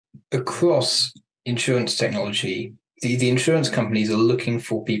across insurance technology, the insurance companies are looking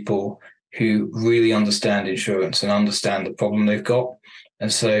for people who really understand insurance and understand the problem they've got.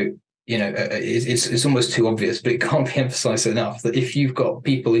 And so, it's almost too obvious, but it can't be emphasized enough that if you've got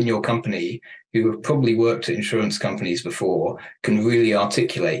people in your company who have probably worked at insurance companies before, can really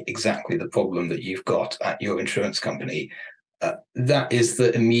articulate exactly the problem that you've got at your insurance company, that is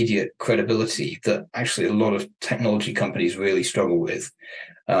the immediate credibility that actually a lot of technology companies really struggle with,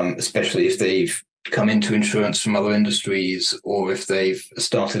 especially if they've come into insurance from other industries or if they've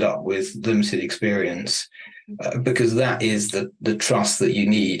started up with limited experience, because that is the trust that you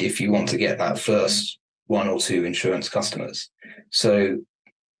need if you want to get that first one or two insurance customers. So,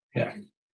 yeah.